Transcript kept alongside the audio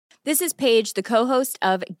This is Paige, the co-host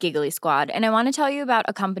of Giggly Squad, and I want to tell you about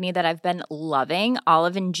a company that I've been loving,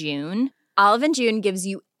 Olive & June. Olive & June gives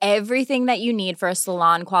you everything that you need for a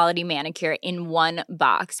salon-quality manicure in one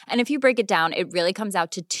box. And if you break it down, it really comes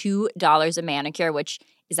out to $2 a manicure, which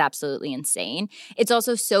is absolutely insane. It's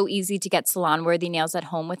also so easy to get salon-worthy nails at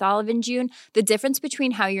home with Olive & June. The difference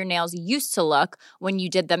between how your nails used to look when you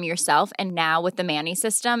did them yourself and now with the Mani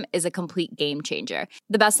system is a complete game changer.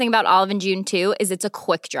 The best thing about Olive & June, too, is it's a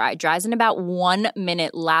quick dry. Dries in about 1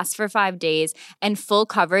 minute, lasts for 5 days, and full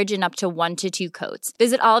coverage in up to 1 to 2 coats.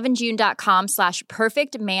 Visit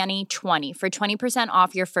oliveandjune.com/perfectmani20 for 20%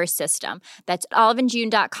 off your first system. That's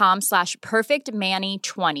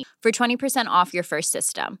oliveandjune.com/perfectmani20 for 20% off your first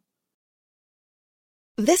system.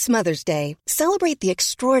 This Mother's Day, celebrate the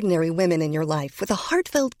extraordinary women in your life with a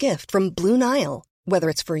heartfelt gift from Blue Nile. Whether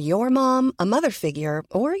it's for your mom, a mother figure,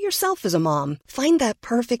 or yourself as a mom, find that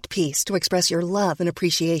perfect piece to express your love and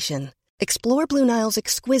appreciation. Explore Blue Nile's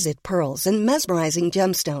exquisite pearls and mesmerizing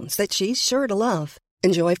gemstones that she's sure to love.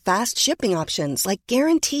 Enjoy fast shipping options like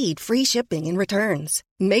guaranteed free shipping and returns.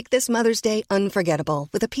 Make this Mother's Day unforgettable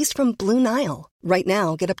with a piece from Blue Nile. Right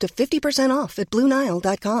now, get up to 50% off at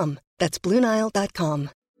BlueNile.com. That's BlueNile.com.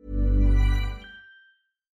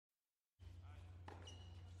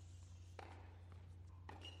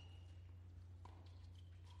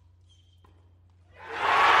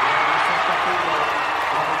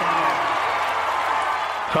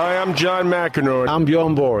 Hi, I'm John McEnroe. I'm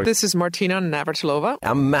Bjorn Borg. This is Martina Navratilova.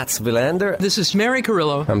 I'm Mats Wilander. This is Mary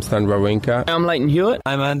Carrillo. I'm Stan Wawrinka. I'm Leighton Hewitt.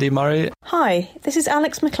 I'm Andy Murray. Hi, this is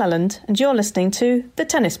Alex McClelland, and you're listening to The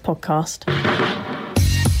Tennis Podcast.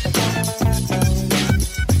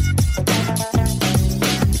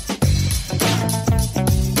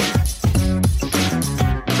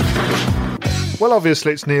 Well,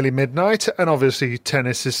 obviously it's nearly midnight, and obviously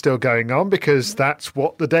tennis is still going on because that's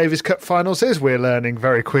what the Davis Cup Finals is. We're learning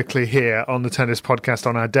very quickly here on the Tennis Podcast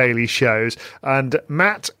on our daily shows. And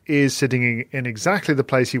Matt is sitting in exactly the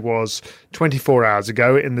place he was 24 hours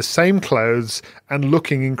ago, in the same clothes and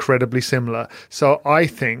looking incredibly similar. So I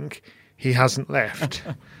think he hasn't left.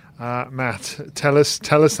 Matt, tell us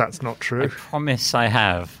that's not true. I promise I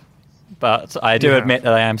have. But I do admit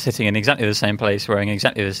that I am sitting in exactly the same place, wearing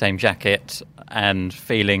exactly the same jacket, and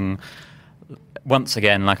feeling once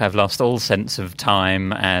again like I've lost all sense of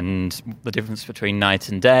time and the difference between night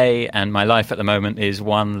and day, and my life at the moment is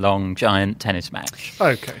one long giant tennis match.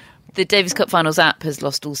 Okay. The Davis Cup Finals app has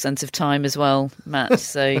lost all sense of time as well, Matt,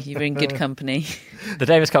 so you're in good company. The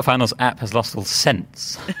Davis Cup Finals app has lost all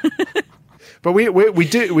sense. But we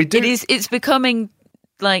do. It's becoming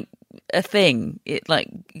like a thing, like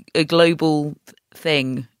a global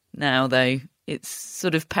thing now, though. It's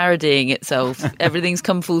sort of parodying itself. Everything's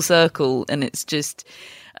come full circle, and it's just,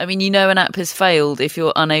 I mean, an app has failed if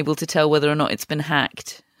you're unable to tell whether or not it's been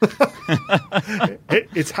hacked.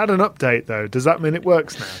 It's had an update, though. Does that mean it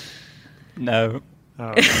works now? No. Oh,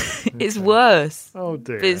 okay. It's worse. Oh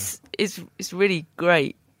dear. It's really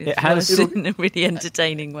great. It has in a really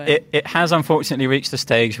entertaining way. It has unfortunately reached the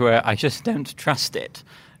stage where I just don't trust it.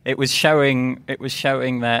 It was showing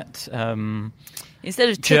that instead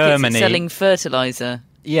of tickets, Germany, it's selling fertilizer.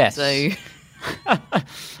 Yes. So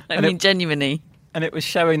genuinely. And it was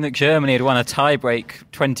showing that Germany had won a tiebreak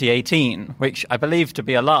 2018, which I believed to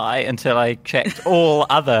be a lie until I checked all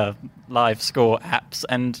other live score apps,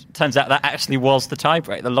 and turns out that actually was the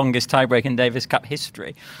tiebreak, the longest tiebreak in Davis Cup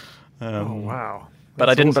history. Oh wow! But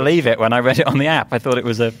I didn't believe it when I read it on the app. I thought it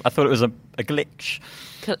was a glitch.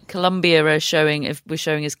 Colombia we're showing as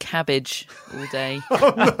cabbage all day.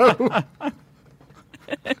 Oh, no.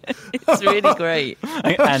 It's really great.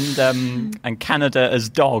 And Canada as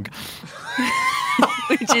dog.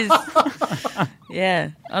 Which is,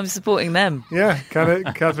 I'm supporting them. Yeah,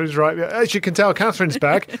 Catherine's right. As you can tell, Catherine's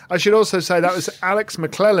back. I should also say that was Alex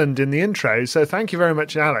McClelland in the intro. So thank you very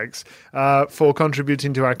much, Alex, for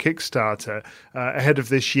contributing to our Kickstarter ahead of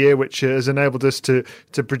this year, which has enabled us to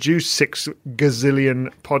produce 6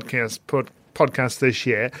 gazillion podcasts this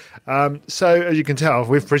year. So as you can tell,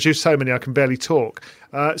 we've produced so many I can barely talk.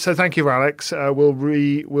 So thank you, Alex.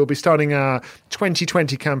 We'll be starting our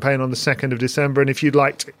 2020 campaign on the 2nd of December. And if you'd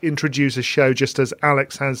like to introduce a show just as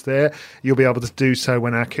Alex has there, you'll be able to do so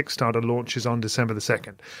when our Kickstarter launches on December the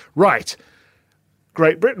 2nd. Right.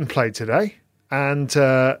 Great Britain played today, and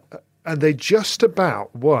they just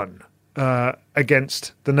about won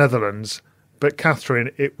against the Netherlands. But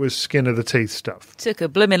Catherine, it was skin of the teeth stuff. Took a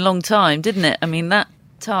blooming long time, didn't it? I mean, that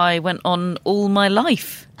tie went on all my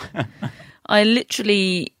life. I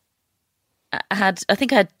literally had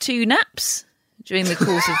 2 naps during the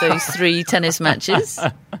course of those 3 tennis matches.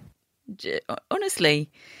 Honestly,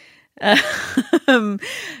 The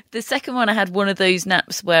second one, I had one of those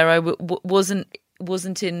naps where I wasn't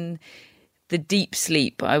in the deep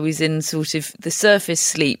sleep. I was in sort of the surface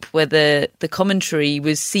sleep where the commentary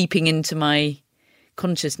was seeping into my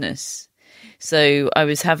consciousness. So I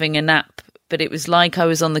was having a nap, but it was like I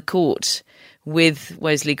was on the court with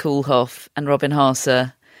Wesley Koolhof and Robin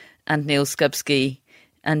Haase and Neil Skubsky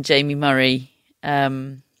and Jamie Murray.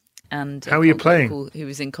 And how are you playing? Who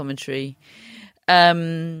was in commentary?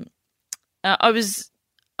 I was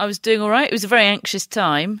doing all right. It was a very anxious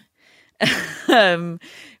time,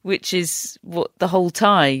 which is what the whole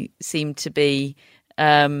tie seemed to be.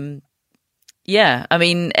 Yeah, I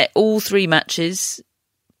mean, all three matches,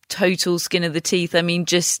 total skin of the teeth. I mean,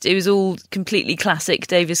 it was all completely classic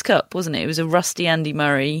Davis Cup, wasn't it? It was a rusty Andy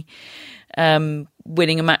Murray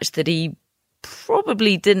winning a match that he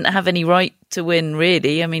probably didn't have any right to win,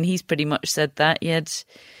 really. I mean, he's pretty much said that. You had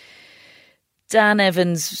Dan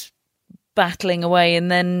Evans battling away,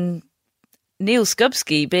 and then Neil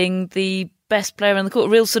Skubsky being the best player on the court.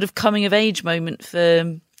 A real sort of coming of age moment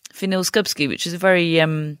for Neil Skubsky, which is a very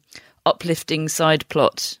uplifting side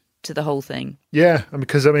plot to the whole thing. Yeah,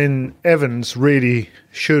 because I mean, Evans really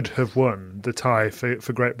should have won the tie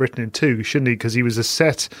for Great Britain in two, shouldn't he? Because he was a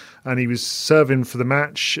set and he was serving for the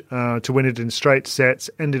match to win it in straight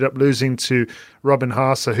sets. Ended up losing to Robin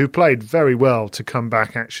Haase, who played very well to come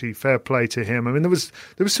back. Actually, fair play to him. I mean, there was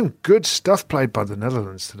some good stuff played by the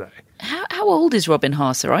Netherlands today. How old is Robin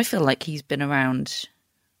Haase? I feel like he's been around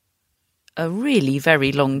a really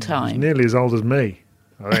very long time. He's nearly as old as me,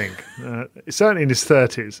 I think. Certainly in his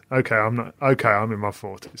 30s. Okay, I'm not. Okay, I'm in my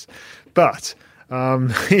 40s. But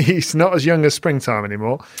he's not as young as Springtime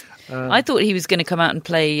anymore. I thought he was going to come out and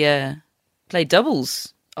play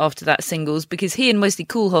doubles after that singles, because he and Wesley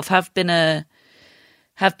Koolhof have been a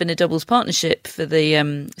doubles partnership for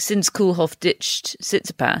the since Koolhof ditched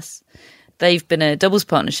Tsitsipas. They've been a doubles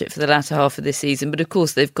partnership for the latter half of this season, but of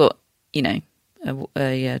course they've got, you know,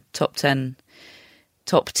 a top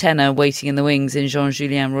tenor waiting in the wings in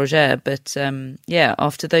Jean-Julien Roger. But yeah,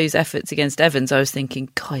 after those efforts against Evans, I was thinking,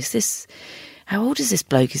 guys, how old is this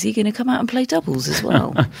bloke? Is he going to come out and play doubles as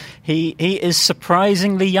well? He is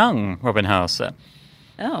surprisingly young, Robin Haase.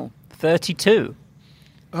 Oh. 32.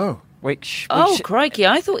 Oh. Which crikey.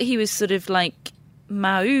 I thought he was sort of like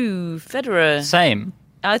Mahut, Federer. Same.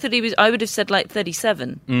 I thought I would have said like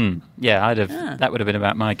 37. Yeah, I'd have. That would have been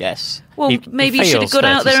about my guess. Well, maybe he should have got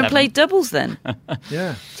out there and played doubles then.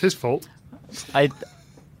 Yeah, it's his fault.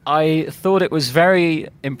 I thought it was very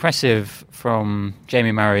impressive from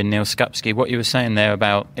Jamie Murray and Neil Skubsky, what you were saying there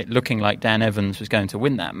about it looking like Dan Evans was going to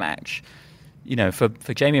win that match. You know, for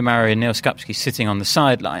Jamie Murray and Neil Skubsky sitting on the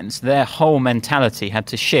sidelines, their whole mentality had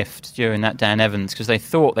to shift during that Dan Evans, because they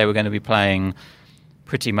thought they were going to be playing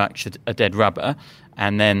pretty much a dead rubber.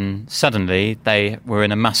 And then suddenly they were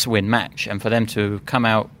in a must-win match. And for them to come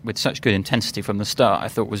out with such good intensity from the start, I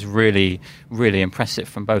thought was really, really impressive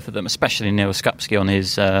from both of them, especially Neil Skubsky on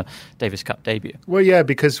his Davis Cup debut. Well, yeah,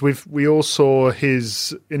 because we all saw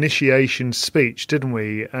his initiation speech, didn't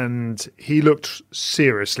we? And he looked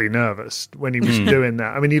seriously nervous when he was doing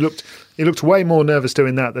that. I mean, he looked way more nervous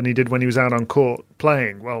doing that than he did when he was out on court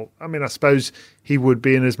playing. Well, I mean, I suppose he would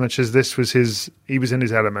be, in as much as this was he was in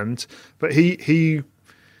his element, but he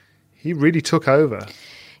really took over.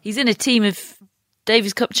 He's in a team of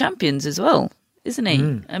Davis Cup champions as well, isn't he?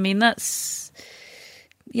 I mean, I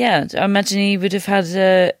imagine he would have had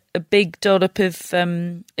a big dollop of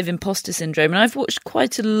imposter syndrome. And I've watched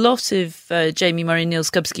quite a lot of Jamie Murray and Neil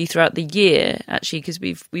Skubsky throughout the year, actually, because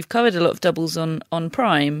we've covered a lot of doubles on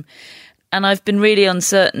Prime. And I've been really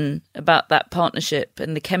uncertain about that partnership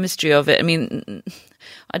and the chemistry of it. I mean,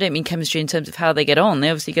 I don't mean chemistry in terms of how they get on. They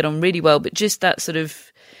obviously get on really well, but just that sort of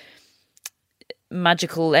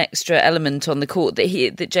magical extra element on the court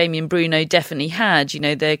that Jamie and Bruno definitely had. You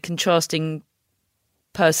know, their contrasting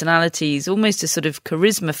personalities, almost a sort of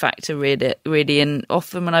charisma factor, really. And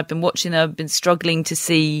often when I've been watching them, I've been struggling to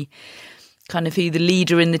see kind of who the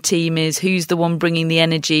leader in the team is, who's the one bringing the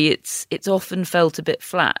energy. It's often felt a bit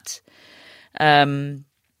flat. And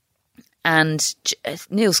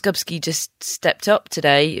Neil Skubsky just stepped up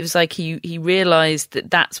today. It was like he realised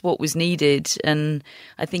that that's what was needed, and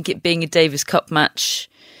I think it being a Davis Cup match,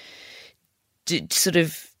 sort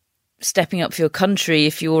of stepping up for your country.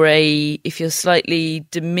 If you're slightly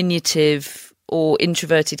diminutive or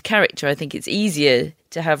introverted character, I think it's easier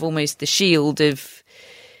to have almost the shield of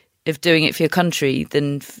doing it for your country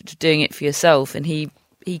than doing it for yourself. And he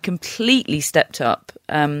completely stepped up,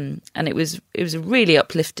 and it was a really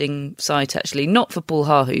uplifting sight, actually. Not for Paul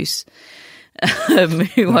Haarhuis,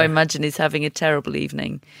 who I imagine is having a terrible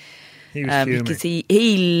evening. He was fuming. Because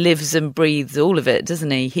he lives and breathes all of it,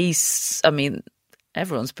 doesn't he?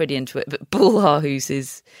 Everyone's pretty into it, but Paul Aarhus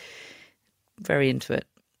is very into it.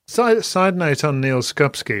 Side note on Neil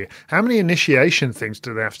Skupski, how many initiation things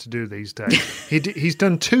do they have to do these days? He's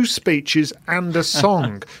done 2 speeches and a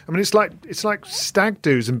song. I mean, it's like stag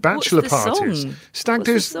do's and bachelor parties. Song? Stag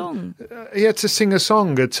do's. Song? He had to sing a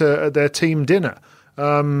song at their team dinner.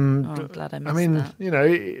 I'm glad I missed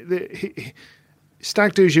that.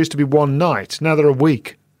 Stag do's used to be one night. Now they're a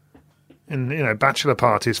week. And bachelor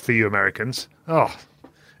parties for you Americans. Oh,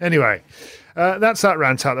 anyway. That's that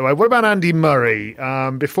rant out of the way. What about Andy Murray?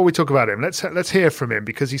 Before we talk about him, let's hear from him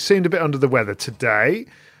because he seemed a bit under the weather today,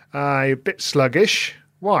 a bit sluggish.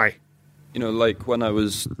 Why? Like when I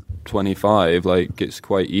was 25, like it's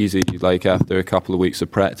quite easy. Like after a couple of weeks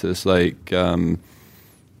of practice,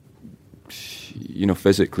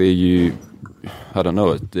 physically I don't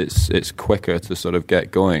know. It's quicker to sort of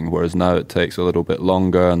get going, whereas now it takes a little bit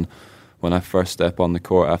longer. And when I first step on the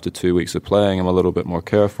court after 2 weeks of playing, I'm a little bit more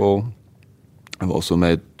careful. I've also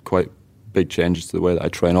made quite big changes to the way that I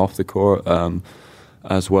train off the court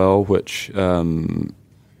as well, which,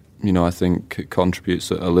 I think contributes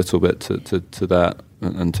a little bit to that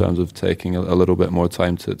in terms of taking a little bit more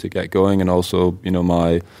time to get going. And also,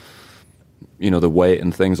 my, the weight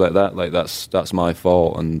and things like that, like that's my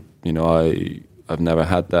fault. And, I've never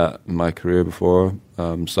had that in my career before.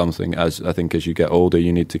 Something, as you get older,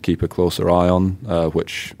 you need to keep a closer eye on,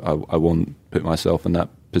 which I won't put myself in that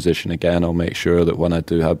position again. I'll make sure that when I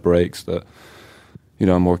do have breaks that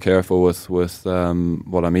I'm more careful with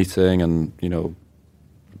what I'm eating and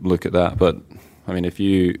look at that. But I mean, if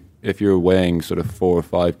you're weighing sort of 4 or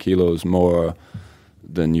 5 kilos more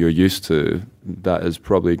than you're used to, that is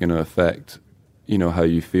probably going to affect how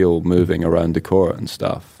you feel moving around the court and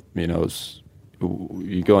stuff.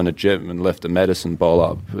 You go in a gym and lift a medicine ball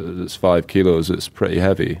up, it's 5 kilos, it's pretty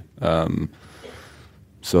heavy.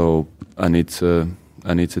 So I need to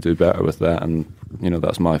do better with that, and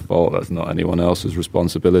that's my fault. That's not anyone else's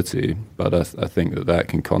responsibility, but I think that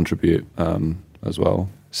can contribute as well.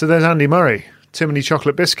 So there's Andy Murray, too many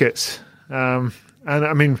chocolate biscuits, and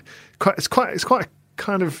I mean, it's quite a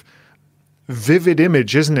kind of vivid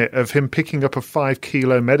image, isn't it, of him picking up a 5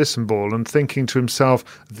 kilo medicine ball and thinking to himself,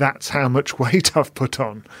 "That's how much weight I've put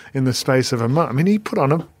on in the space of a month." I mean, he put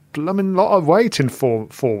on a blooming lot of weight in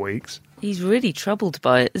four weeks. He's really troubled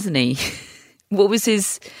by it, isn't he? What was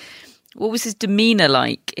his demeanour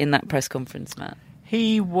like in that press conference, Matt?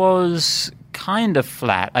 He was kind of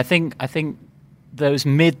flat. I think those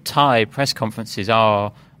mid-tie press conferences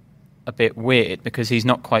are a bit weird because he's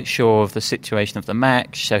not quite sure of the situation of the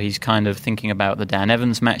match, so he's kind of thinking about the Dan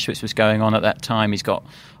Evans match which was going on at that time. He's got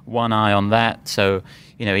one eye on that, so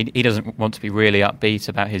he doesn't want to be really upbeat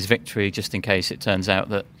about his victory just in case it turns out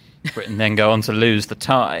that Britain then go on to lose the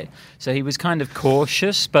tie. So he was kind of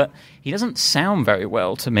cautious, but he doesn't sound very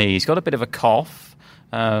well to me. He's got a bit of a cough.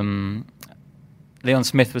 Leon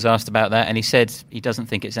Smith was asked about that, and he said he doesn't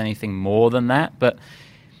think it's anything more than that, but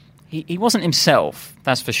he wasn't himself,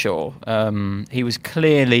 that's for sure. He was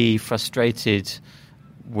clearly frustrated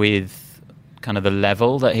with kind of the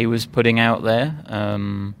level that he was putting out there,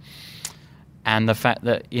 and the fact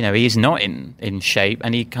that he is not in shape,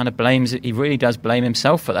 and he kind of he really does blame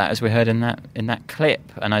himself for that, as we heard in that clip.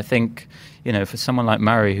 And I think for someone like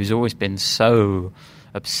Murray, who's always been so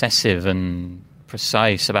obsessive and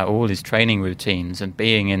precise about all his training routines and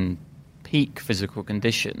being in peak physical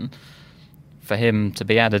condition, for him to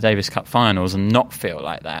be at the Davis Cup finals and not feel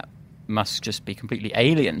like that must just be completely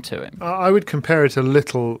alien to him. I would compare it a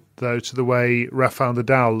little, though, to the way Rafael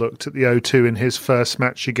Nadal looked at the O2 in his first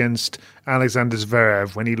match against Alexander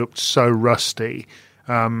Zverev when he looked so rusty.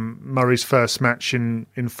 Murray's first match in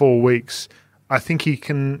 4 weeks. I think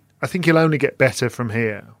he'll only get better from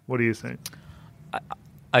here. What do you think?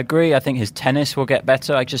 I agree. I think his tennis will get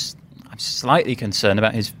better. I'm slightly concerned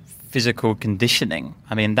about his physical conditioning.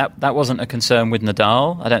 I mean, that wasn't a concern with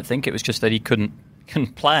Nadal. I don't think it was just that he couldn't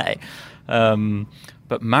play.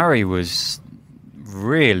 But Murray was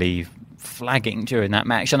really flagging during that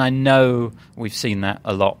match, and I know we've seen that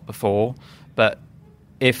a lot before, but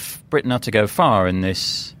if Britain are to go far in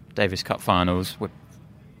this Davis Cup finals,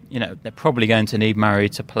 they're probably going to need Murray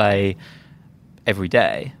to play every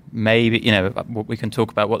day. Maybe, we can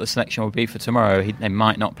talk about what the selection will be for tomorrow. They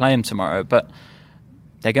might not play him tomorrow, but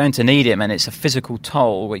they're going to need him, and it's a physical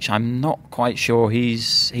toll which I'm not quite sure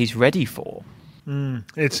he's ready for.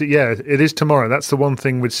 It is tomorrow. That's the one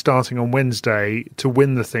thing with starting on Wednesday. To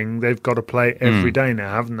win the thing, they've got to play every day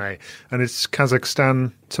now, haven't they? And it's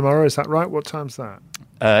Kazakhstan tomorrow, is that right? What time's that?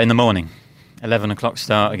 In the morning, 11 o'clock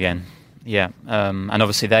start again. Yeah, and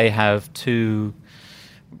obviously they have two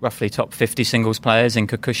roughly top 50 singles players in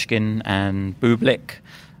Kukushkin and Bublik.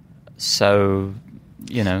 So,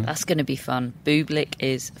 That's going to be fun. Bublik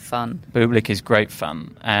is fun. Bublik is great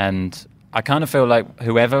fun. And I kind of feel like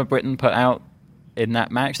whoever Britain put out in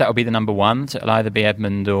that match, that will be the number one. So it'll either be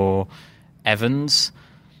Edmund or Evans.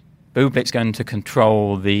 Bublik's going to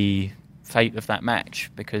control the fate of that match,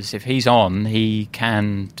 because if he's on, he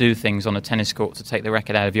can do things on a tennis court to take the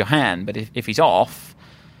racket out of your hand. But if he's off,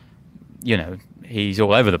 he's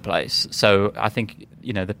all over the place. So I think,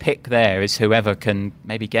 the pick there is whoever can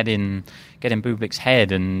maybe get in Bublik's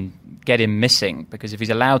head and get him missing, because if he's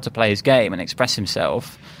allowed to play his game and express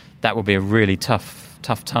himself, that will be a really tough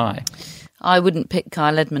tie. I wouldn't pick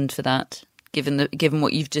Kyle Edmund for that, given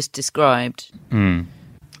what you've just described.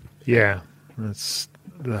 Yeah, that's.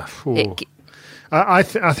 I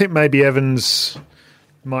think maybe Evans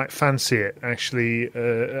might fancy it. Actually,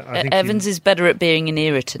 I think Evans is better at being an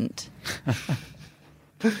irritant.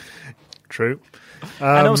 True,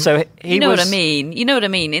 and also you know what I mean. You know what I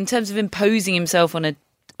mean in terms of imposing himself on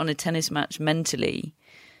a tennis match mentally.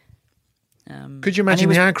 Could you imagine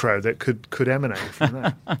the aggro that could emanate from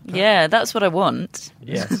that? Yeah, that's what I want.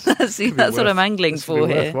 Yes, that's what I'm angling for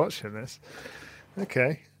here. Worth watching this.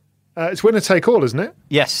 Okay. It's winner take all, isn't it?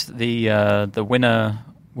 Yes, the winner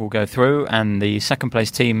will go through, and the second place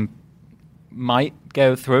team might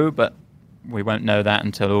go through, but we won't know that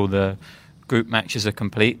until all the group matches are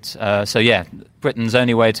complete. Britain's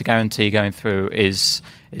only way to guarantee going through is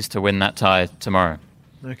to win that tie tomorrow.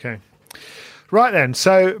 Okay. Right then,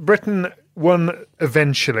 so Britain won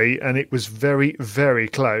eventually, and it was very, very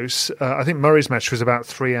close. I think Murray's match was about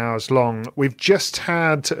 3 hours long. We've just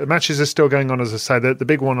had matches are still going on, as I say. The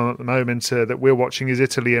big one on at the moment that we're watching is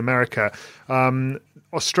Italy-America.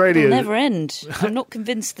 Australia... It'll never end. I'm not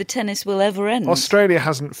convinced the tennis will ever end. Australia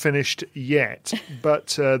hasn't finished yet,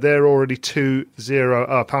 but they're already 2-0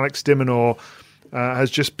 up. Alex de Minaur has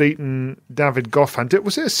just beaten David Goffin.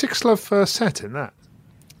 Was it a 6-love first set in that?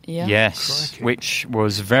 Yeah. Yes, Crikey. which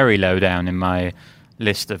was very low down in my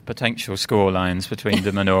list of potential score lines between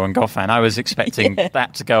de Minaur and Goffin. I was expecting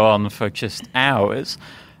that to go on for just hours.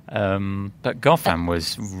 But Goffin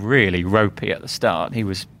was really ropey at the start. He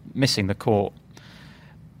was missing the court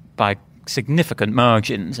by significant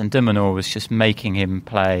margins, and de Minaur was just making him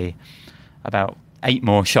play about 8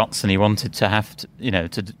 more shots than he wanted to have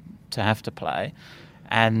to play.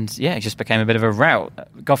 And yeah, it just became a bit of a rout.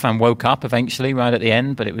 Goffin woke up eventually, right at the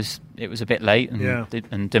end, but it was a bit late, and de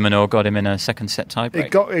Minaur got him in a second set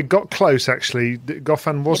tiebreak. It got close actually.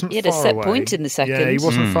 Goffin wasn't. He had far a set away. point in the second. Yeah, he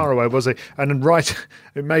wasn't far away, was he? And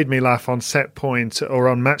it made me laugh on set point, or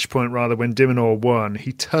on match point rather, when de Minaur won.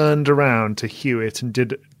 He turned around to Hewitt and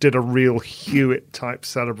did a real Hewitt type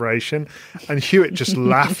celebration, and Hewitt just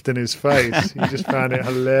laughed in his face. He just found it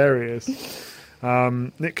hilarious.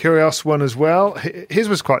 Nick Kyrgios won as well. His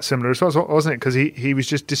was quite similar as well, wasn't it? Because he was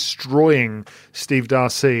just destroying Steve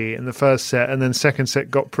Darcy in the first set, and then second set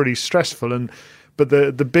got pretty stressful. But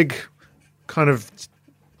the big kind of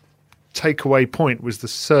takeaway point was the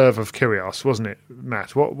serve of Kyrgios, wasn't it,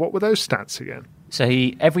 Matt? What were those stats again? So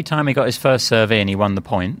every time he got his first serve in, he won the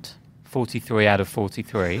point, 43 out of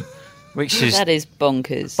 43, which is that is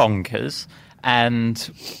bonkers. Bonkers.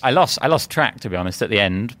 And I lost track, to be honest, at the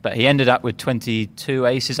end. But he ended up with 22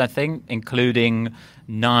 aces, I think, including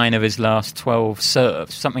 9 of his last 12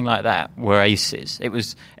 serves, something like that, were aces. It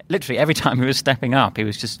was literally every time he was stepping up, he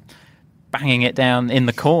was just banging it down in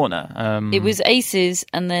the corner. It was aces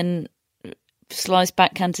and then slice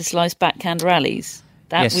backhand to slice backhand rallies.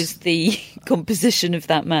 That was the composition of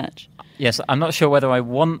that match. Yes, I'm not sure whether I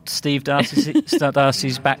want Steve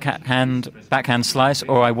Darcy's backhand slice,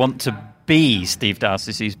 or I want to be Steve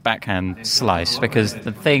Darcy's backhand slice, because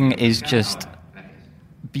the thing is just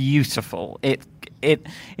beautiful. It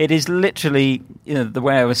is literally, the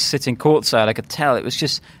way I was sitting courtside, I could tell it was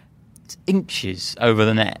just inches over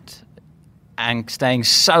the net and staying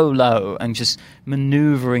so low and just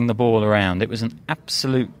manoeuvring the ball around. It was an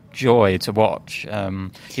absolute joy to watch.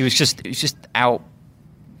 He was just out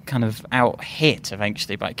hit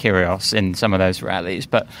eventually by Kyrgios in some of those rallies,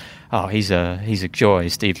 but he's a joy,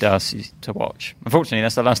 Steve Darcy, to watch. Unfortunately,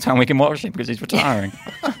 that's the last time we can watch him because he's retiring.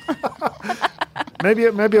 Maybe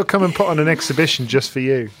he'll come and put on an exhibition just for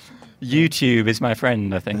you. YouTube is my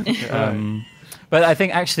friend, I think. But I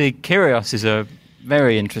think actually Kyrgios is a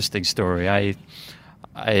very interesting story.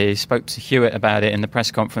 I spoke to Hewitt about it in the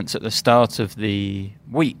press conference at the start of the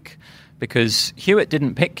week, because Hewitt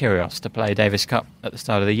didn't pick Kyrgios to play Davis Cup at the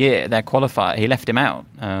start of the year. Their qualifier, he left him out,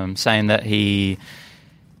 saying that he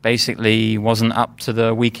basically wasn't up to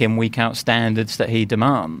the week in, week out standards that he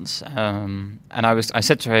demands. And I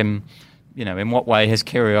said to him, in what way has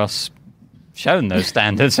Kyrgios shown those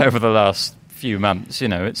standards over the last few months?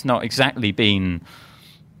 It's not exactly been,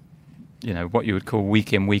 what you would call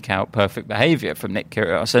week in, week out perfect behaviour from Nick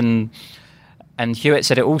Kyrgios. And Hewitt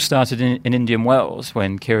said it all started in Indian Wells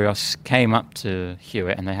when Kyrgios came up to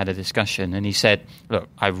Hewitt and they had a discussion. And he said, look,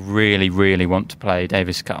 I really, really want to play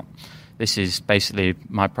Davis Cup. This is basically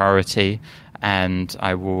my priority, and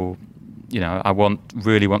I will, I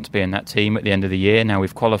really want to be in that team at the end of the year. Now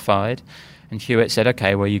we've qualified. And Hewitt said,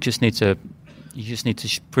 okay, well, you just need to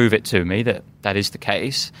prove it to me that is the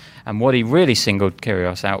case. And what he really singled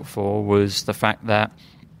Kyrgios out for was the fact that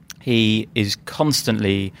he is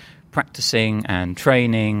constantly practicing and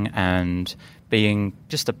training and being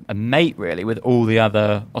just a mate, really, with all the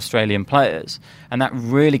other Australian players. And that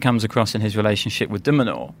really comes across in his relationship with de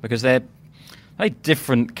Minaur, because they're very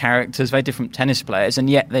different characters, very different tennis players, and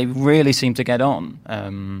yet they really seem to get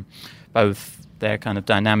on. Both their kind of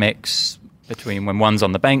dynamics between when one's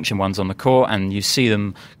on the bench and one's on the court, and you see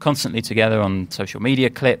them constantly together on social media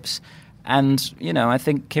clips. And, I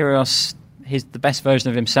think Kyrgios, the best version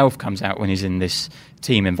of himself comes out when he's in this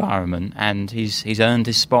team environment, and he's earned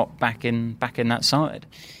his spot back in that side.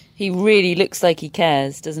 He really looks like he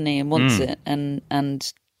cares, doesn't he, and wants it,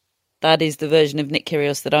 and that is the version of Nick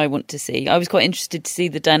Kyrgios that I want to see. I was quite interested to see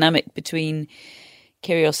the dynamic between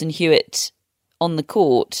Kyrgios and Hewitt on the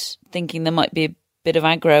court, thinking there might be a bit of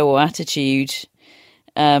aggro or attitude,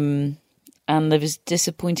 and there was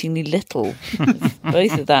disappointingly little of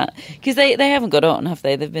both of that, because they haven't got on, have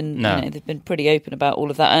they? They've been they've been pretty open about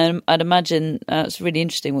all of that. I'd imagine it's really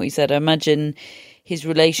interesting what you said. I imagine his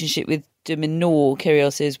relationship with de Minaur,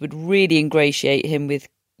 Kyrgios's, would really ingratiate him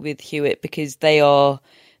with Hewitt, because they are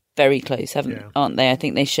very close, aren't they? I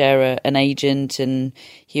think they share an agent, and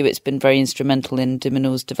Hewitt's been very instrumental in de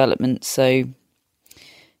Minaur's development. So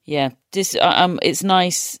yeah, it's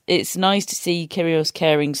nice. It's nice to see Kyrgios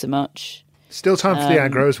caring so much. Still time for the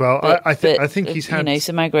aggro as well. I think he's had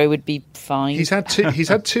some aggro would be fine. He's had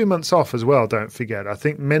 2 months off as well. Don't forget. I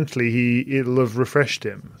think mentally it'll have refreshed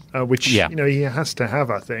him, which he has to have.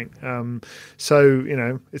 I think. So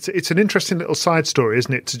it's an interesting little side story,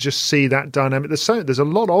 isn't it? To just see that dynamic. There's a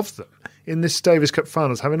lot of them in this Davis Cup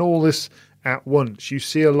finals, having all this at once. You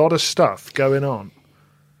see a lot of stuff going on.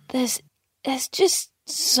 There's just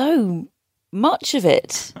so much of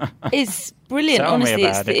it. It's brilliant. Honestly,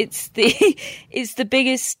 it's the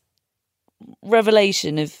biggest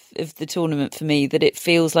revelation of the tournament for me, that it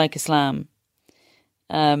feels like a slam.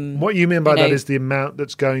 What you mean by that is the amount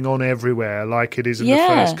that's going on everywhere, like it is in the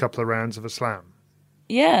first couple of rounds of a slam.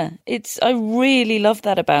 Yeah, I really love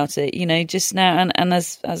that about it. Just now, and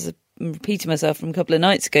as I'm repeating myself from a couple of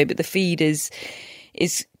nights ago, but the feed is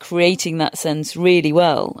creating that sense really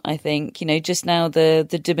well, I think. Just now the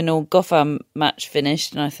de Minaur-Goffin match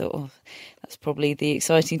finished, and I thought, that's probably the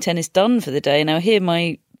exciting tennis done for the day. Now here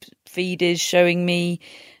my feed is showing me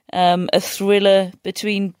a thriller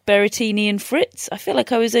between Berrettini and Fritz. I feel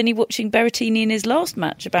like I was only watching Berrettini in his last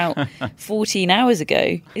match about 14 hours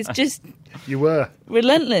ago. It's just... You were.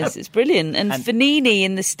 Relentless. It's brilliant. And Fognini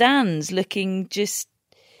in the stands looking just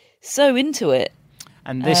so into it.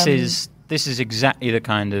 And this is exactly the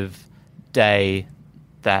kind of day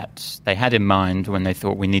that they had in mind when they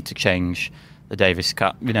thought we need to change the Davis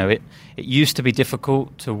Cup. It used to be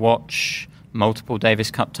difficult to watch multiple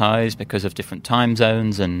Davis Cup ties because of different time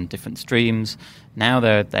zones and different streams. Now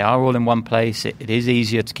they are all in one place. It is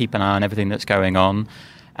easier to keep an eye on everything that's going on.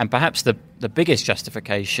 And perhaps the biggest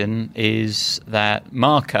justification is that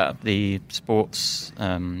Marca, the sports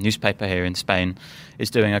newspaper here in Spain, is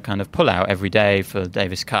doing a kind of pull-out every day for the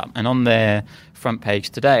Davis Cup. And on their front page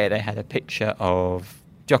today, they had a picture of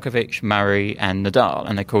Djokovic, Murray and Nadal,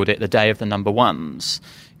 and they called it the Day of the Number Ones,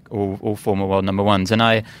 all former world number ones. And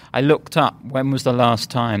I looked up, when was the last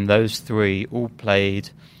time those three all played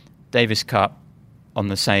Davis Cup on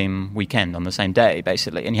the same weekend, on the same day,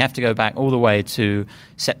 basically. And you have to go back all the way to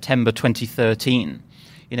September 2013.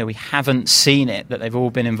 We haven't seen it, that they've all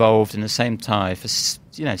been involved in the same tie for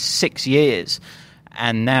 6 years.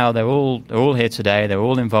 And now they're all here today. They're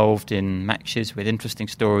all involved in matches with interesting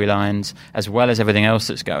storylines, as well as everything else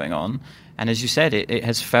that's going on. And as you said, it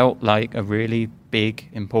has felt like a really big,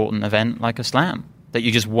 important event, like a slam, that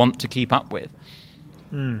you just want to keep up with.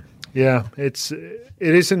 Yeah, it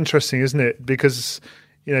is interesting, isn't it? Because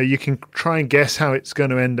you can try and guess how it's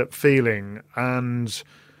going to end up feeling, and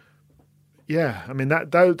yeah, I mean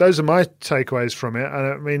those are my takeaways from it.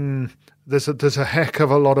 And I mean, there's a heck of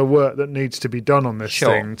a lot of work that needs to be done on this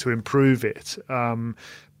thing to improve it.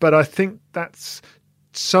 But I think that's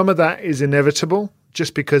some of that is inevitable,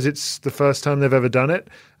 just because it's the first time they've ever done it.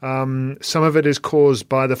 Some of it is caused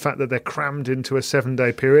by the fact that they're crammed into a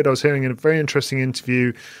 7-day period. I was hearing a very interesting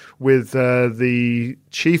interview with the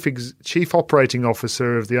chief operating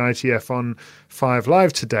officer of the ITF on 5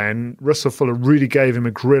 Live today, and Russell Fuller really gave him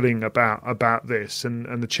a grilling about this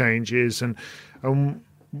and the changes. And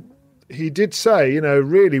he did say,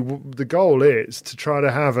 really the goal is to try to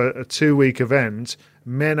have a 2-week event,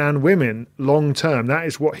 men and women, long term. That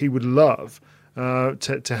is what he would love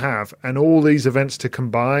to have, and all these events to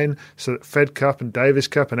combine, so that Fed Cup and Davis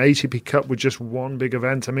Cup and ATP Cup were just one big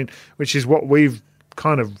event. I mean, which is what we've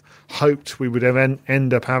kind of hoped we would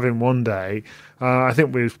end up having one day. I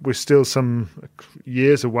think we're still some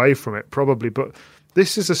years away from it, probably, but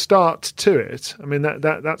this is a start to it. I mean,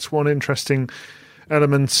 that's one interesting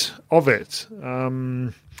element of it.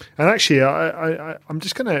 And actually, I'm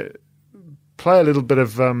just going to play a little bit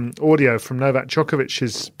of audio from Novak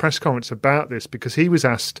Djokovic's press conference about this, because he was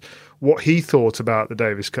asked what he thought about the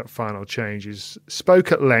Davis Cup final changes.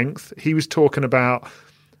 Spoke at length. He was talking about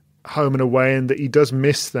home and away and that he does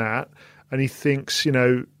miss that. And he thinks,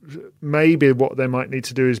 maybe what they might need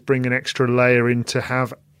to do is bring an extra layer in to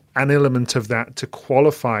have an element of that to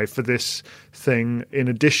qualify for this thing in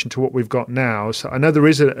addition to what we've got now. So I know there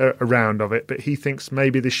is a round of it, but he thinks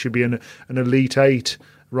maybe this should be an Elite 8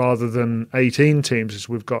 rather than 18 teams as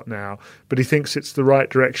we've got now. But he thinks it's the right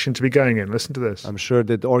direction to be going in. Listen to this. I'm sure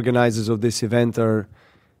that the organizers of this event are,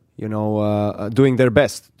 doing their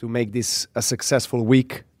best to make this a successful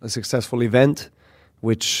week, a successful event,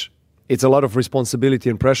 which it's a lot of responsibility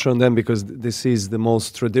and pressure on them, because this is the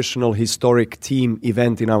most traditional, historic team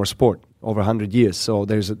event in our sport, over 100 years. So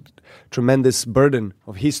there's a tremendous burden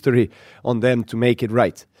of history on them to make it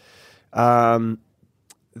right.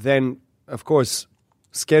 Then, of course,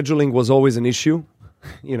 scheduling was always an issue,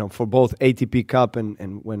 for both ATP Cup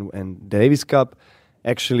and Davis Cup.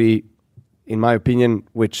 Actually, in my opinion,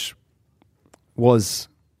 which was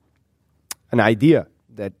an idea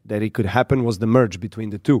that it could happen, was the merge between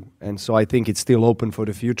the two, and so I think it's still open for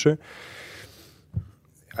the future.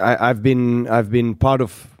 I've been part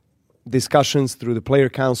of discussions through the Player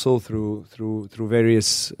Council, through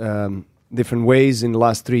various different ways in the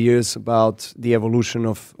last 3 years about the evolution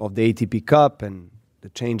of the ATP Cup and the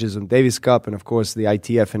changes on Davis Cup, and of course the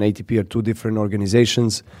ITF and ATP are two different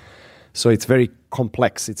organizations, so it's very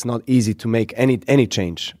complex. It's not easy to make any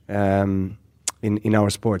change in our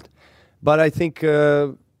sport. But I think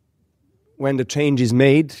when the change is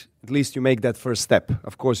made, at least you make that first step.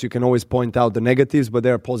 Of course, you can always point out the negatives, but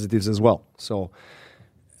there are positives as well. So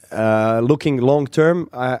looking long term,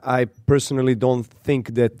 I personally don't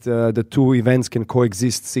think that the two events can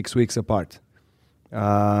coexist 6 weeks apart.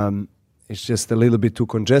 It's just a little bit too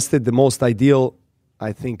congested. The most ideal,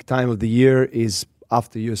 I think, time of the year is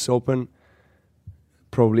after US Open,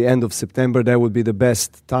 probably end of September. That would be the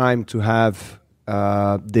best time to have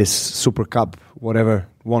this Super Cup, whatever,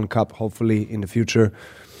 one cup, hopefully, in the future.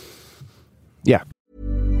 Yeah.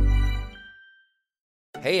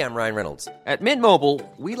 Hey, I'm Ryan Reynolds. At Mint Mobile,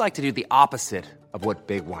 we like to do the opposite of what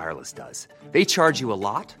Big Wireless does. They charge you a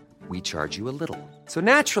lot, we charge you a little. So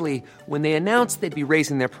naturally, when they announced they'd be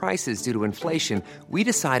raising their prices due to inflation, we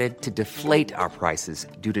decided to deflate our prices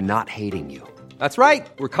due to not hating you. That's right.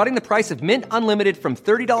 We're cutting the price of Mint Unlimited from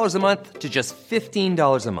 $30 a month to just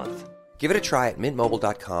 $15 a month. Give it a try at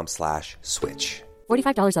mintmobile.com/switch.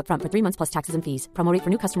 $45 up front for 3 months plus taxes and fees. Promo rate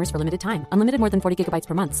for new customers for limited time. Unlimited more than 40 gigabytes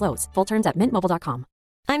per month. Slows full terms at mintmobile.com.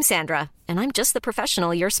 I'm Sandra, and I'm just the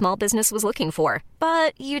professional your small business was looking for.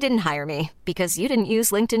 But you didn't hire me because you didn't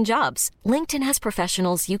use LinkedIn Jobs. LinkedIn has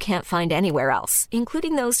professionals you can't find anywhere else,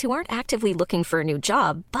 including those who aren't actively looking for a new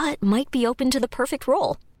job, but might be open to the perfect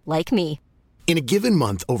role, like me. In a given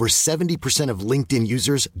month, over 70% of LinkedIn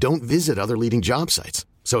users don't visit other leading job sites.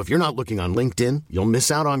 So if you're not looking on LinkedIn, you'll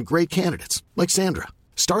miss out on great candidates like Sandra.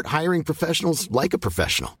 Start hiring professionals like a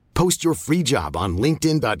professional. Post your free job on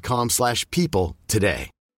linkedin.com/people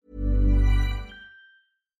today.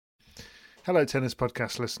 Hello, Tennis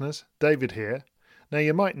Podcast listeners. David here. Now,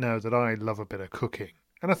 you might know that I love a bit of cooking,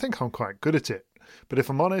 and I think I'm quite good at it. But if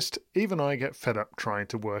I'm honest, even I get fed up trying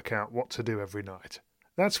to work out what to do every night.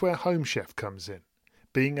 That's where Home Chef comes in.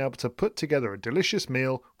 Being able to put together a delicious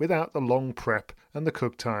meal without the long prep and the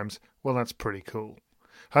cook times, well, that's pretty cool.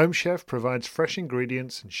 Home Chef provides fresh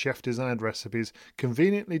ingredients and chef-designed recipes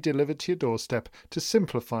conveniently delivered to your doorstep to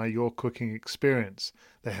simplify your cooking experience.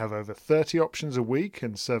 They have over 30 options a week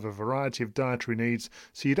and serve a variety of dietary needs,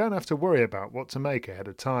 so you don't have to worry about what to make ahead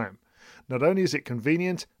of time. Not only is it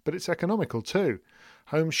convenient, but it's economical too.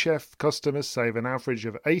 Home Chef customers save an average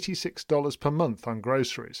of $86 per month on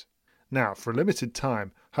groceries. Now, for a limited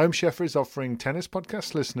time, Home Chef is offering Tennis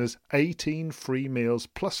Podcast listeners 18 free meals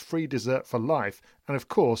plus free dessert for life and, of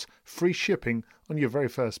course, free shipping on your very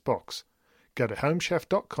first box. Go to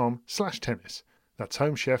homechef.com/tennis. That's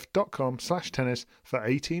homechef.com/tennis for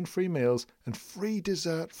 18 free meals and free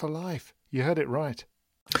dessert for life. You heard it right.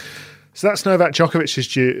 So that's Novak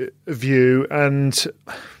Djokovic's view, and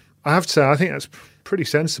I have to say, I think that's pretty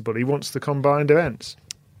sensible. He wants the combined events.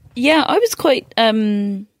 Yeah, I was quite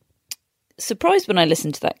surprised when I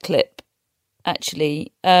listened to that clip,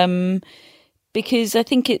 actually, because I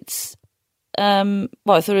think it's, I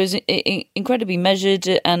thought it was incredibly measured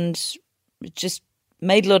and just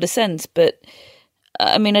made a lot of sense. But,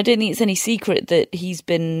 I mean, I don't think it's any secret that he's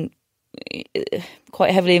been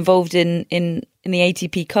quite heavily involved in the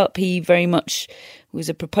ATP Cup. He very much was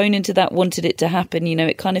a proponent of that, wanted it to happen. You know,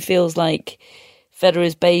 it kind of feels like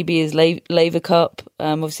Federer's baby is Laver Cup.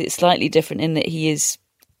 Obviously, it's slightly different in that he is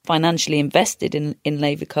financially invested in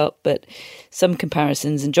Laver Cup, but some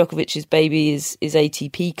comparisons. And Djokovic's baby is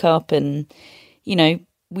ATP Cup. And, you know,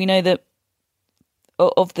 we know that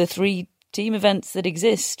of the 3 team events that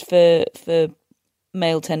exist for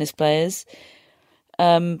male tennis players,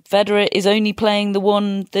 Federer is only playing the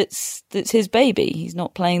one that's his baby. He's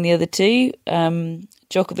not playing the other 2.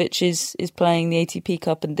 Djokovic is playing the ATP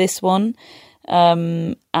Cup and this one.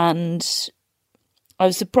 And I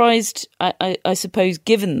was surprised, I suppose,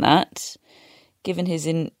 given his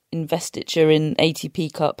investiture in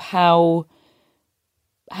ATP Cup, how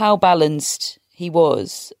balanced he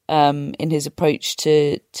was in his approach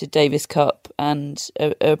to Davis Cup and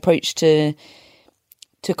approach to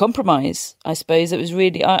compromise. I suppose it was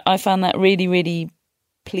really, I found that really, really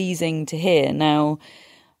pleasing to hear. Now,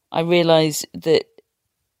 I realise that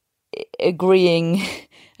agreeing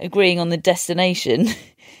on the destination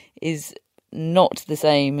is not the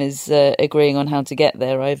same as agreeing on how to get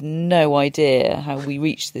there. I have no idea how we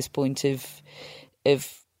reached this point of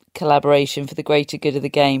collaboration for the greater good of the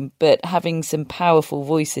game, but having some powerful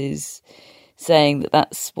voices saying that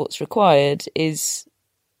that's what's required is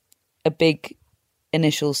a big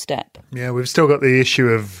initial step. Yeah, we've still got the issue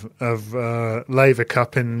of Laver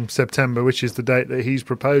Cup in September, which is the date that he's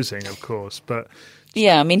proposing, of course. But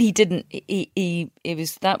yeah, I mean,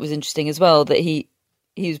 that was interesting as well, that he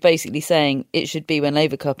was basically saying it should be when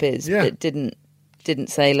Laver Cup is, but didn't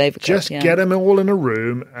say Laver Cup. Just get them all in a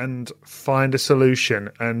room and find a solution.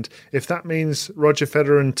 And if that means Roger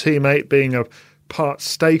Federer and Team 8 being a part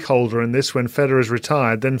stakeholder in this when Federer's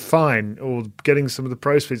retired, then fine. Or getting some of the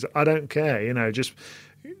proceeds, I don't care. You know, just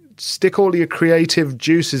stick all your creative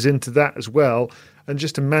juices into that as well, and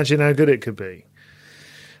just imagine how good it could be.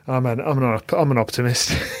 I'm an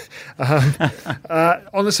optimist.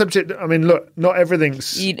 On the subject, I mean, look, not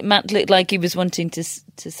everything's... Matt looked like he was wanting to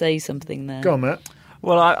say something there. Go on, Matt.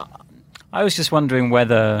 Well, I was just wondering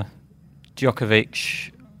whether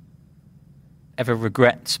Djokovic ever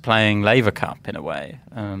regrets playing Laver Cup in a way.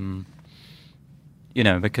 You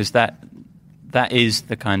know, because that is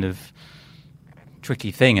the kind of tricky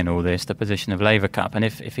thing in all this, the position of Laver Cup. And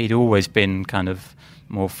if he'd always been kind of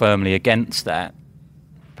more firmly against that,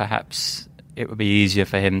 perhaps it would be easier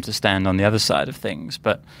for him to stand on the other side of things.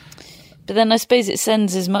 But then I suppose it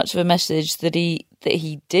sends as much of a message that he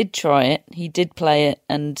did try it, he did play it,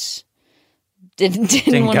 and didn't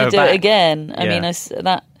want to do it again. I mean, I think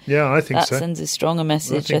that so. Sends a stronger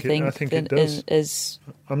message. I think it does.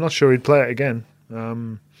 I'm not sure he'd play it again,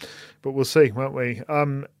 but we'll see, won't we?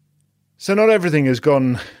 So not everything has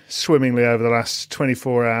gone swimmingly over the last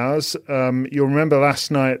 24 hours. You'll remember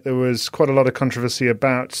last night there was quite a lot of controversy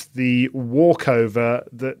about the walkover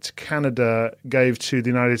that Canada gave to the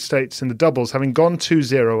United States in the doubles. Having gone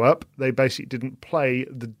 2-0 up, they basically didn't play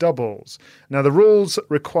the doubles. Now, the rules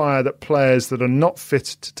require that players that are not fit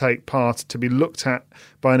to take part to be looked at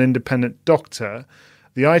by an independent doctor.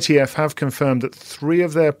 The ITF have confirmed that 3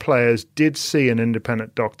 of their players did see an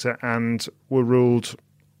independent doctor and were ruled...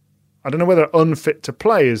 I don't know whether unfit to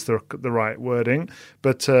play is the right wording,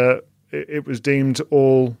 but it was deemed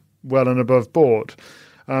all well and above board.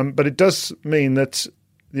 But it does mean that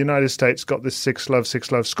the United States got this 6-love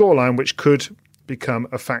scoreline, which could become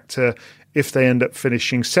a factor if they end up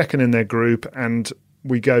finishing second in their group and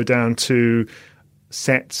we go down to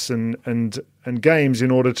sets and games in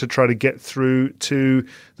order to try to get through to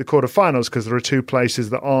the quarterfinals, because there are 2 places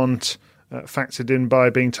that aren't factored in by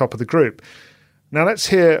being top of the group. Now let's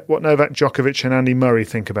hear what Novak Djokovic and Andy Murray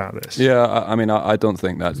think about this. Yeah, I mean, I don't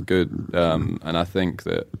think that's good. And I think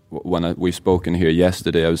that when we've spoken here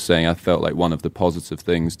yesterday, I was saying I felt like one of the positive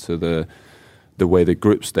things to the way the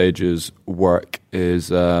group stages work is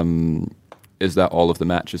that all of the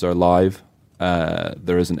matches are live.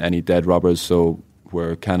 there isn't any dead rubbers. So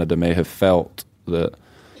where Canada may have felt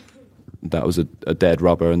that was a dead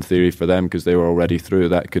rubber in theory for them because they were already through,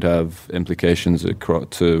 that could have implications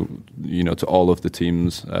to all of the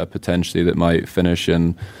teams potentially that might finish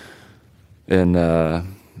in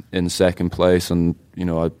second place. And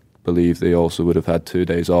I believe they also would have had 2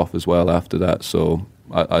 days off as well after that. So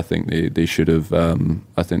I think they should have.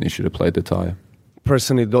 I think they should have played the tie.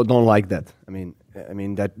 Personally, don't like that. I mean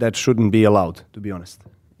that shouldn't be allowed. To be honest,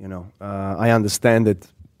 I understand that.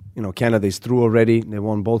 Canada is through already. They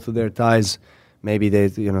won both of their ties. Maybe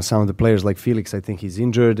some of the players like Felix, I think he's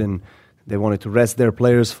injured, and they wanted to rest their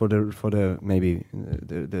players for the maybe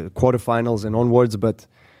the quarterfinals and onwards. But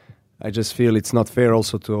I just feel it's not fair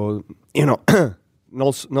also to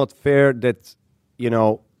not fair that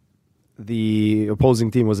the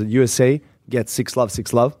opposing team was at USA gets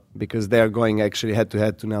 6-love because they are going actually head to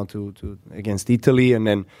head to against Italy, and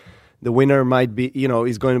then the winner might be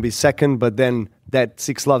is going to be second, but then that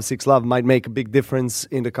 6-love might make a big difference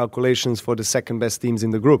in the calculations for the second best teams in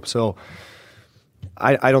the group. So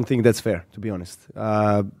I don't think that's fair, to be honest.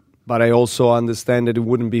 But I also understand that it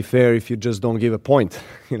wouldn't be fair if you just don't give a point,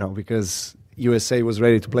 because USA was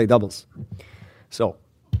ready to play doubles. So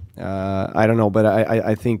I don't know, but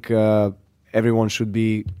I think everyone should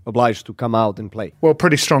be obliged to come out and play. Well,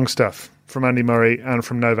 pretty strong stuff from Andy Murray and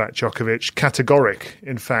from Novak Djokovic. Categoric,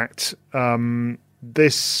 in fact.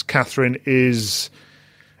 This, Catherine, is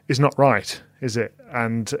not right, is it?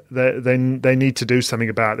 And they need to do something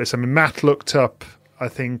about this. I mean, Matt looked up, I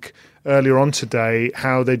think, earlier on today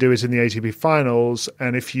how they do it in the ATP finals,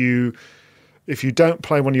 and if you don't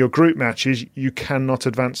play one of your group matches, you cannot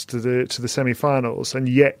advance to the semi-finals, and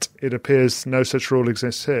yet it appears no such rule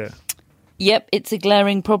exists here. Yep, it's a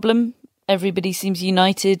glaring problem. Everybody seems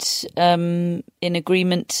united in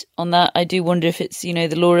agreement on that. I do wonder if it's,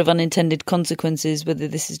 the law of unintended consequences, whether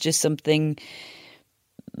this is just something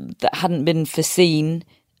that hadn't been foreseen.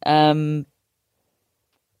 But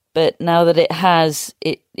now that it has,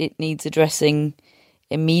 it needs addressing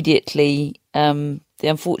immediately. The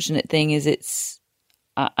unfortunate thing is it's,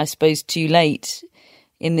 I suppose, too late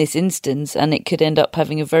in this instance, and it could end up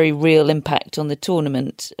having a very real impact on the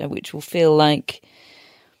tournament, which will feel like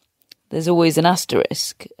there's always an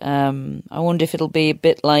asterisk. I wonder if it'll be a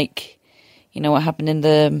bit like, what happened in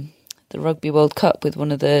the Rugby World Cup with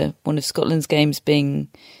one of Scotland's games being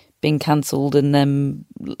cancelled, and then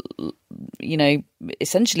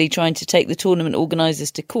essentially trying to take the tournament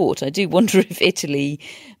organisers to court. I do wonder if Italy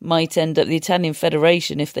might end up, the Italian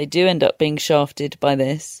Federation, if they do end up being shafted by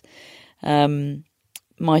this,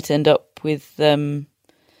 might end up with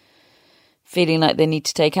feeling like they need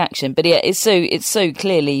to take action. But yeah, it's so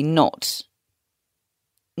clearly not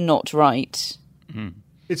right. Mm.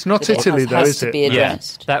 It's not Italy, though, is it? Yeah,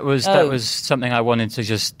 that was something I wanted to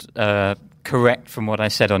just correct from what I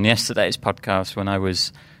said on yesterday's podcast when I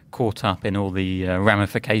was caught up in all the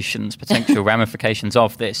potential ramifications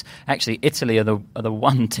of this. Actually, Italy are the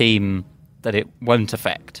one team that it won't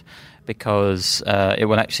affect, because it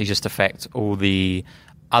will actually just affect all the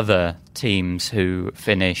other teams who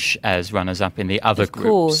finish as runners-up in the other groups.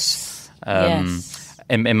 Course. Yes.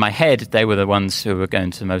 In my head, they were the ones who were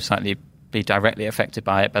going to most likely be directly affected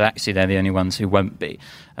by it, but actually they're the only ones who won't be.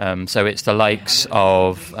 So it's the likes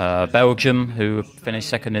of Belgium, who finished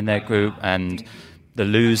second in their group, and the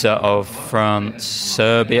loser of France,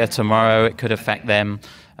 Serbia tomorrow. It could affect them.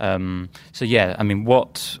 So yeah, I mean,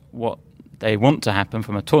 what they want to happen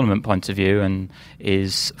from a tournament point of view, and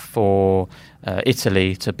is for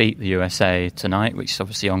Italy to beat the USA tonight, which is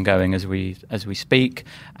obviously ongoing as we speak,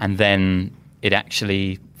 and then it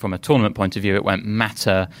actually, from a tournament point of view, it won't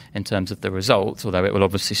matter in terms of the results, although it will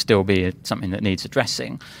obviously still be something that needs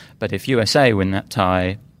addressing. But if USA win that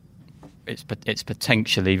tie, it's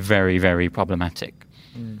potentially very, very problematic.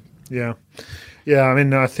 Yeah. I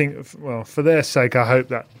mean, I think, well, for their sake, I hope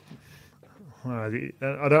that. I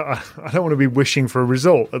don't want to be wishing for a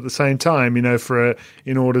result at the same time, in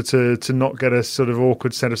order to not get a sort of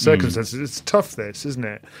awkward set of circumstances. It's tough, this, isn't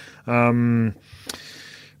it?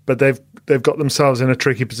 But they've got themselves in a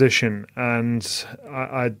tricky position, and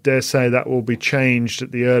I dare say that will be changed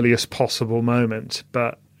at the earliest possible moment.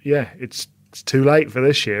 But yeah, it's too late for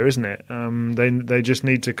this year, isn't it? They just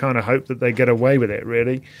need to kind of hope that they get away with it,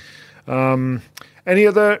 really. Any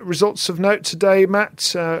other results of note today,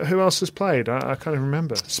 Matt? Who else has played? I can't even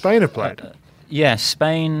remember. Spain have played.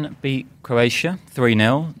 Spain beat Croatia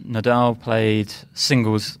 3-0. Nadal played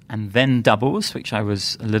singles and then doubles, which I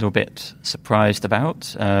was a little bit surprised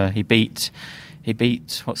about. He beat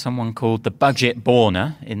what someone called the budget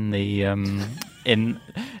Borna in the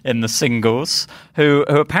in the singles, who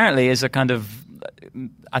apparently is a kind of,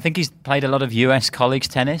 I think he's played a lot of US college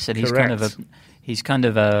tennis, and he's kind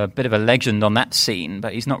of a bit of a legend on that scene,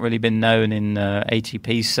 but he's not really been known in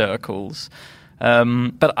ATP circles.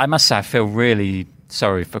 But I must say, I feel really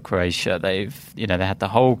sorry for Croatia. They had the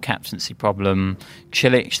whole captaincy problem.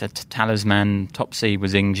 Cilic, the talisman top seed,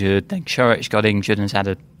 was injured. Then Coric got injured and has had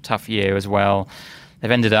a tough year as well. They've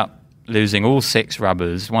ended up losing all 6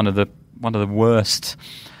 rubbers. One of the worst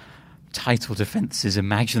title defences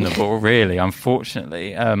imaginable, really,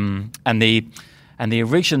 unfortunately. And the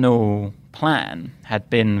original plan had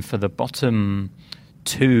been for the bottom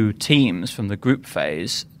 2 teams from the group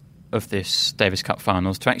phase of this Davis Cup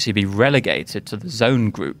finals to actually be relegated to the zone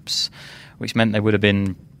groups, which meant they would have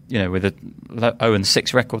been, with a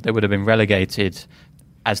 0-6 record, they would have been relegated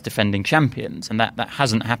as defending champions, and that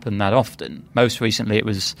hasn't happened that often. Most recently it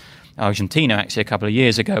was Argentina, actually, a couple of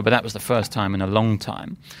years ago, but that was the first time in a long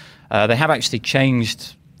time. They have actually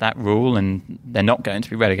changed that rule, and they're not going to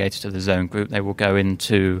be relegated to the zone group. They will go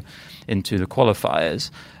into the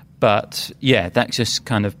qualifiers. But yeah, that just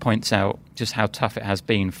kind of points out just how tough it has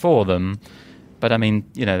been for them. But I mean,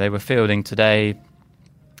 they were fielding today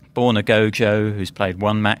Borna Gojo, who's played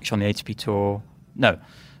 1 match on the ATP Tour. No,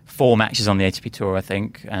 4 matches on the ATP Tour, I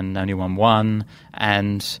think, and only won 1.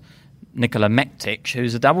 And Nikola Mektic,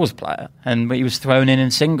 who's a doubles player, and he was thrown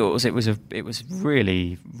in singles. It was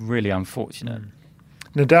really, really unfortunate.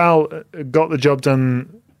 Nadal got the job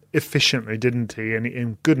done efficiently, didn't he?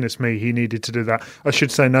 And goodness me, he needed to do that. I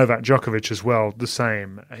should say Novak Djokovic as well, the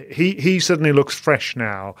same. He suddenly looks fresh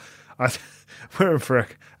now. We're in for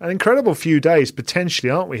an incredible few days, potentially,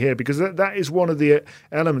 aren't we, here? Because that is one of the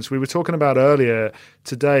elements we were talking about earlier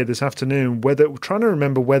today, this afternoon, we're trying to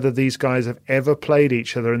remember whether these guys have ever played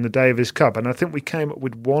each other in the Davis Cup. And I think we came up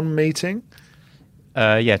with 1 meeting.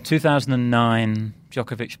 2009,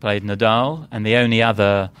 Djokovic played Nadal, and the only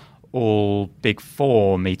other all Big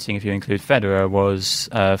Four meeting, if you include Federer, was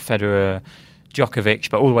Federer-Djokovic,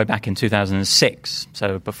 but all the way back in 2006,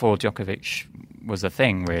 so before Djokovic was a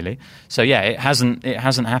thing, really. So yeah, it hasn't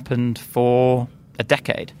happened for a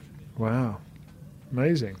decade. Wow,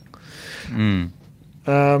 amazing.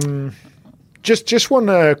 Just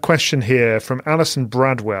one question here from Alison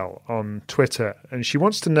Bradwell on Twitter, and she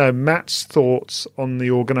wants to know Matt's thoughts on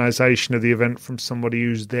the organisation of the event from somebody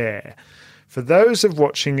who's there. For those of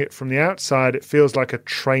watching it from the outside, it feels like a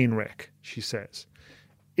train wreck, she says.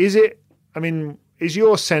 Is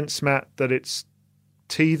your sense, Matt, that it's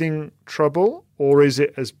teething trouble, or is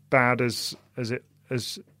it as bad as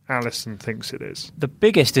Alison thinks it is? The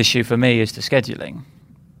biggest issue for me is the scheduling.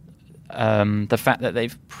 The fact that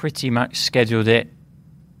they've pretty much scheduled it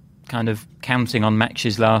kind of counting on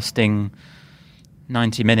matches lasting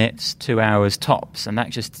 90 minutes, 2 hours tops, and that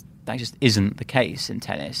just isn't the case in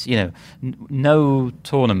tennis. No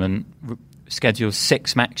tournament schedules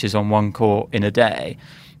 6 matches on one court in a day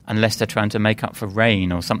unless they're trying to make up for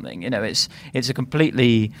rain or something. It's a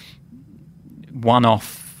completely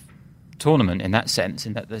one-off tournament in that sense,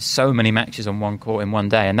 in that there's so many matches on one court in one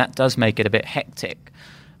day, and that does make it a bit hectic.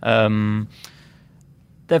 There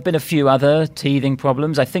have been a few other teething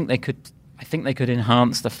problems. I think they could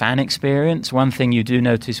enhance the fan experience. One thing you do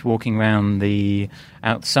notice walking around the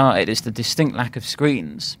outside is the distinct lack of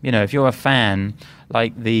screens. If you're a fan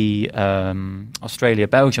like the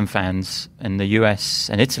Australia-Belgium fans and the US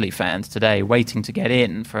and Italy fans today waiting to get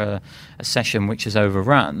in for a session which is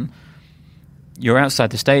overrun, you're outside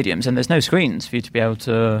the stadiums and there's no screens for you to be able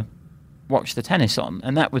to watch the tennis on.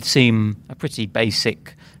 And that would seem a pretty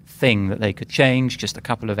basic thing that they could change, just a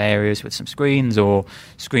couple of areas with some screens, or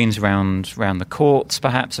screens around the courts,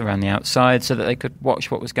 perhaps around the outside, so that they could watch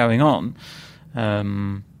what was going on.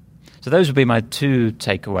 So those would be my 2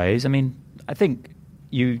 takeaways. I mean, I think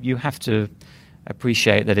you have to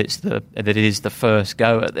appreciate that it is the first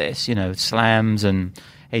go at this. Slams and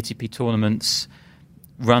ATP tournaments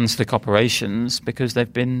run slick operations because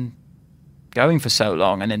they've been going for so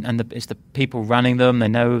long, and it's the people running them. They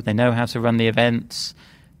know how to run the events.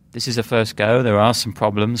 This is a first go. There are some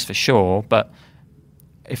problems for sure, but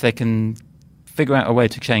if they can figure out a way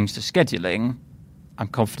to change the scheduling, I'm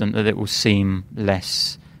confident that it will seem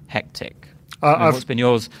less hectic. What's been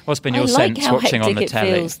your sense watching on the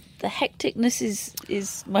telly? Feels. The hecticness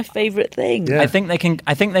is my favourite thing. Yeah. I think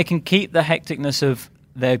they can keep the hecticness of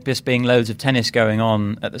there just being loads of tennis going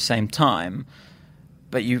on at the same time,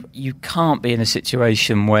 but you can't be in a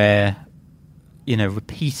situation where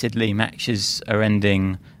repeatedly matches are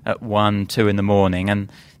ending at 1, 2 in the morning,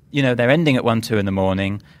 and they're ending at 1, 2 in the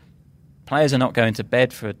morning. Players are not going to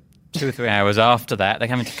bed for 2 or 3 hours after that. They're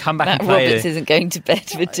having to come back Matt and play. Roberts isn't going to bed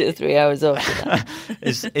for 2 or 3 hours after that.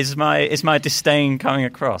 is my disdain coming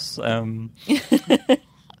across? I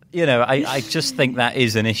just think that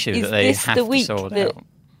is an issue that they have to sort out.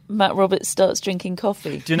 Matt Roberts starts drinking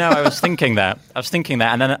coffee. Do you know, I was thinking that,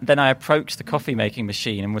 and then I approached the coffee making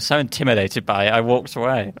machine and was so intimidated by it, I walked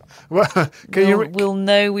away. Well, we'll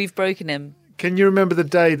know we've broken him. Can you remember the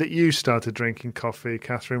day that you started drinking coffee,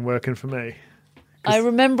 Catherine, working for me? I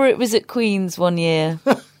remember it was at Queen's one year.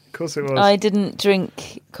 Of course it was. I didn't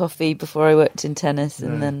drink coffee before I worked in tennis,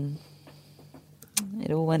 and then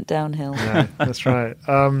it all went downhill. No, that's right.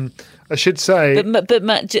 I should say... But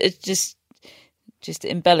Matt, just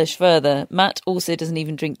to embellish further, Matt also doesn't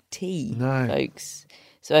even drink tea, folks.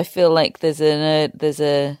 So I feel like there's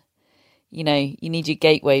a you need your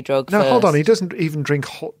gateway drug first. No, hold on. He doesn't even drink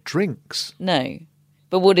hot drinks. No.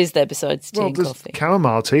 But what is there besides tea and coffee?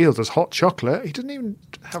 Chamomile tea, or there's hot chocolate. He doesn't even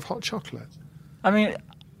have hot chocolate. I mean,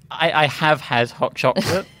 I have had hot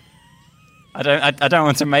chocolate. I don't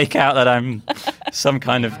want to make out that I'm some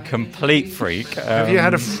kind of complete freak. Have you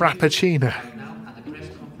had a frappuccino?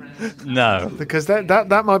 No, because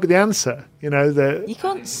that might be the answer. You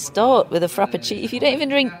can't start with a frappuccino if you don't even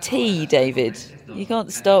drink tea, David. You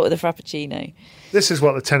can't start with a frappuccino. This is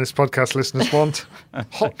what the tennis podcast listeners want: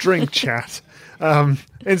 hot drink chat.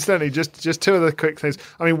 Incidentally, just two other quick things.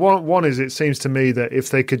 I mean, one is, it seems to me that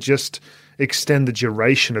if they could just extend the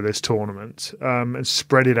duration of this tournament and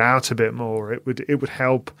spread it out a bit more, it would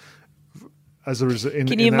help. As a result,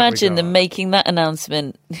 can you imagine them making that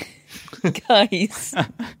announcement? Guys,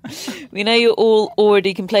 we know you're all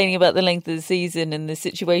already complaining about the length of the season and the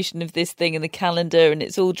situation of this thing and the calendar, and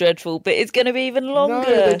it's all dreadful, but it's going to be even longer.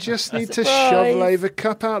 No, they just need to shove Laver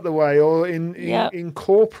Cup out the way or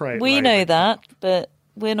incorporate. We know that, but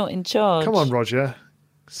we're not in charge. Come on, Roger,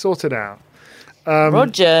 sort it out.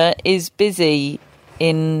 Roger is busy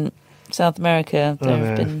in South America. There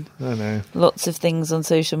have been lots of things on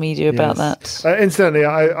social media about that. Incidentally,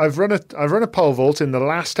 I've run a pole vault in the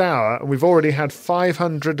last hour, and we've already had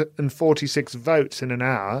 546 votes in an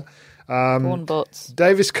hour. Born bots.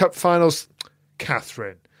 Davis Cup finals,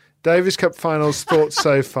 Catherine. Davis Cup finals thoughts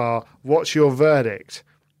so far. What's your verdict?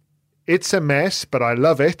 It's a mess, but I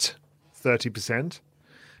love it. 30%.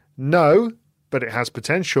 No, but it has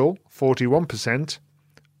potential. 41%.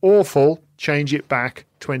 Awful. Change it back.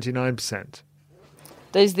 29%.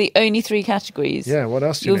 Those are the only three categories. Yeah, what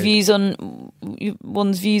else do you need?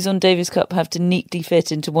 One's views on Davis Cup have to neatly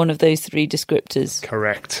fit into one of those three descriptors.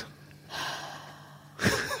 Correct.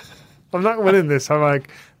 I'm not winning this. I'm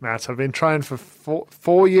like, Matt, I've been trying for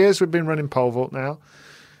 4 years. We've been running pole vault now.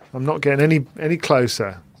 I'm not getting any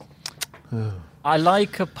closer. I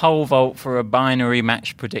like a pole vault for a binary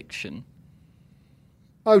match prediction.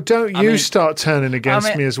 Oh, don't you start turning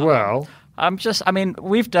against me as well.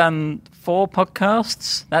 We've done 4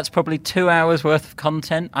 podcasts. That's probably 2 hours worth of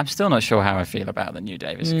content. I'm still not sure how I feel about the new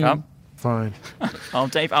Davis Cup. Fine.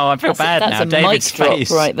 Dave. I feel bad now. That's a David's mic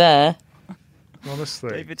drop right there.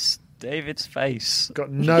 Honestly. David's face. Got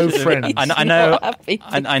no friends. I know.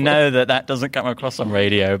 I know that doesn't come across on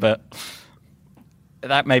radio, but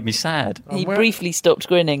that made me sad. He briefly stopped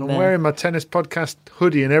grinning. I'm wearing my tennis podcast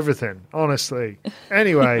hoodie and everything, honestly.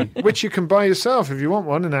 Anyway, which you can buy yourself if you want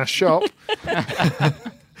one in our shop.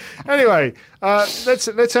 Anyway,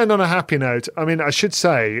 let's end on a happy note. I mean, I should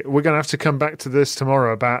say we're going to have to come back to this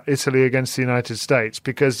tomorrow about Italy against the United States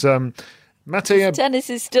because tennis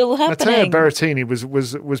is still happening. Matteo Berrettini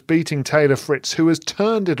was beating Taylor Fritz, who has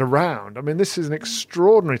turned it around. I mean, this is an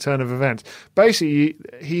extraordinary turn of events. Basically,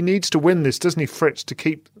 he needs to win this, doesn't he, Fritz, to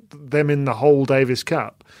keep them in the whole Davis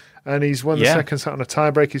Cup. And he's won the second set on a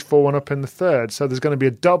tiebreak. He's 4-1 up in the third. So there's going to be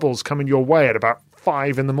a doubles coming your way at about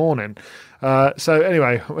 5 a.m. So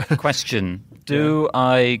anyway. Question. Do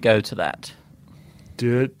I go to that?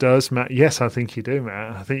 Does Matt? Yes, I think you do,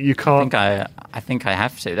 Matt. I think you can't. I think I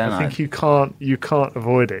have to. Don't I? I think you can't. You can't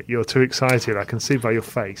avoid it. You're too excited. I can see by your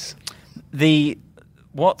face.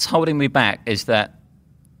 What's holding me back is that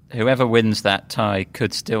whoever wins that tie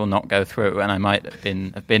could still not go through, and I might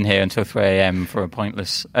have been here until 3 a.m. for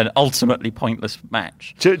an ultimately pointless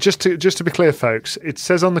match. Just to be clear, folks, it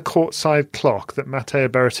says on the courtside clock that Matteo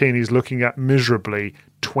Berrettini is looking at miserably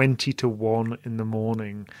 20-1 in the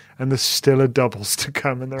morning, and there's still a doubles to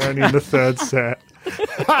come, and they're only in the third set.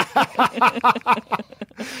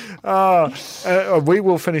 We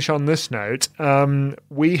will finish on this note.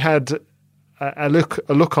 We had a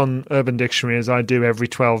look on Urban Dictionary, as I do every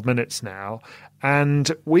 12 minutes now,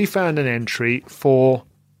 and we found an entry for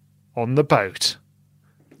on the boat,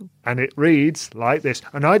 and it reads like this.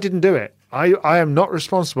 And I didn't do it. I am not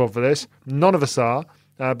responsible for this. None of us are.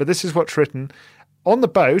 but this is what's written. On the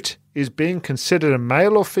boat is being considered a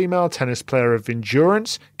male or female tennis player of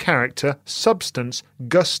endurance, character, substance,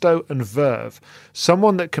 gusto and verve.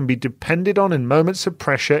 Someone that can be depended on in moments of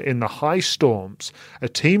pressure in the high storms. A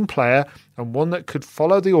team player and one that could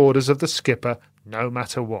follow the orders of the skipper no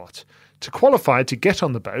matter what. To qualify to get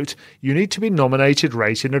on the boat, you need to be nominated,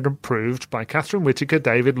 rated and approved by Catherine Whitaker,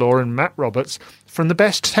 David Law and Matt Roberts from the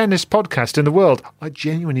best tennis podcast in the world. I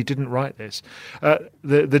genuinely didn't write this.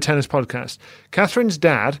 The tennis podcast. Catherine's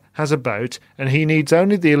dad has a boat and he needs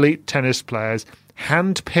only the elite tennis players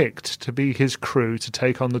hand-picked to be his crew to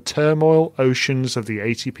take on the turmoil oceans of the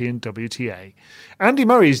ATP and WTA. Andy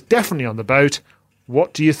Murray is definitely on the boat.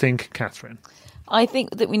 What do you think, Catherine? I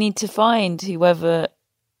think that we need to find whoever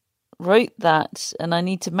wrote that, and I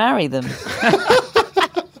need to marry them.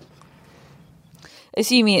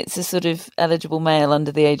 Assuming it's a sort of eligible male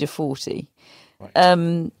under the age of 40.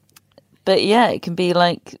 Right. But yeah, it can be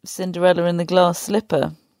like Cinderella in the glass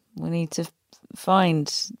slipper. We need to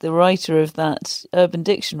find the writer of that Urban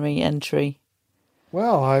Dictionary entry.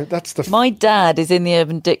 Well, My dad is in the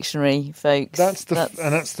Urban Dictionary, folks.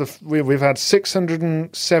 We've had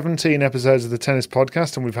 617 episodes of the tennis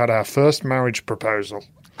podcast, and we've had our first marriage proposal.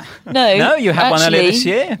 No, you had one earlier this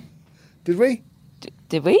year. Did we?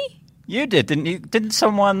 Did we? You did, didn't you? Didn't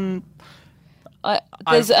someone?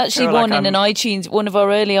 There's actually one in an iTunes. One of our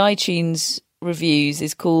early iTunes reviews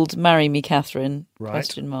is called "Marry Me, Catherine?" Right.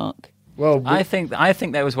 Question mark. Well, I think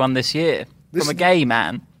there was one this year from a gay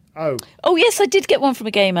man. Oh yes, I did get one from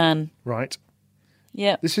a gay man. Right.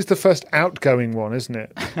 Yeah. This is the first outgoing one, isn't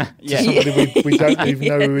it? Yeah. Somebody we don't even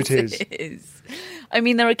know who it is. It is. I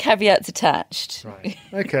mean, there are caveats attached. Right.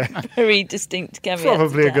 Okay. Very distinct caveats.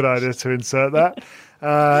 Probably a good idea to insert that.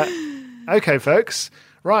 Okay, folks.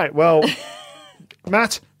 Right. Well,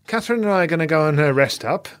 Matt, Catherine and I are going to go and rest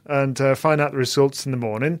up and find out the results in the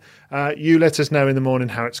morning. You let us know in the morning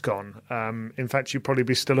how it's gone. In fact, you'll probably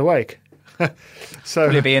be still awake. So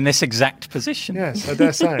will you be in this exact position? Yes, I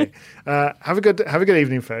dare say. Have a good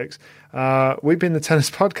evening, folks. We've been the Tennis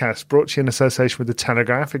Podcast, brought to you in association with The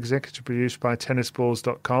Telegraph, executive produced by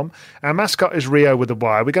tennisballs.com. Our mascot is Rio with a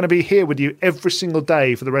Y. We're going to be here with you every single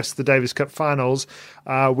day for the rest of the Davis Cup finals.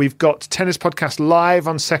 We've got Tennis Podcast live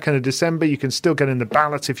on 2nd of December. You can still get in the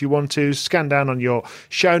ballot if you want to. Scan down on your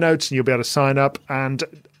show notes and you'll be able to sign up. And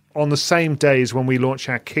on the same days when we launch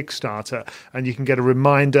our Kickstarter, and you can get a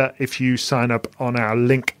reminder if you sign up on our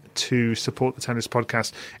link to support the Tennis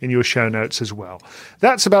Podcast in your show notes as well.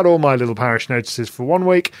 That's about all my little parish notices for 1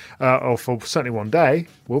 week, or for certainly 1 day.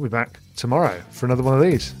 We'll be back tomorrow for another one of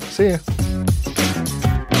these. See you.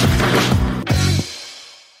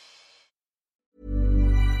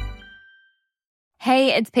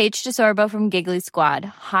 Hey, it's Paige DeSorbo from Giggly Squad.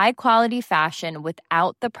 High quality fashion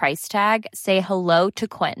without the price tag. Say hello to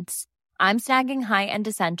Quince. I'm snagging high-end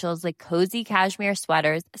essentials like cozy cashmere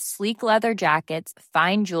sweaters, sleek leather jackets,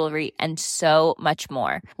 fine jewelry, and so much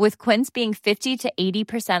more. With Quince being 50 to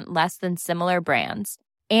 80% less than similar brands.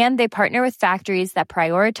 And they partner with factories that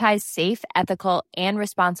prioritize safe, ethical, and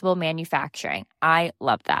responsible manufacturing. I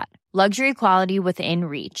love that. Luxury quality within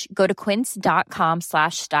reach. Go to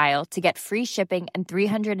quince.com/style to get free shipping and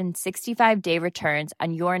 365-day returns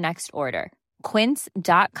on your next order.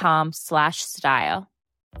 Quince.com/style.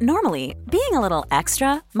 Normally, being a little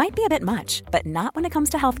extra might be a bit much, but not when it comes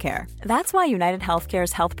to healthcare. That's why United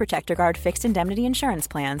Healthcare's Health Protector Guard fixed indemnity insurance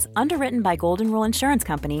plans, underwritten by Golden Rule Insurance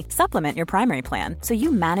Company, supplement your primary plan so you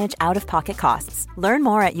manage out-of-pocket costs. Learn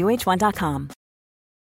more at UH1.com.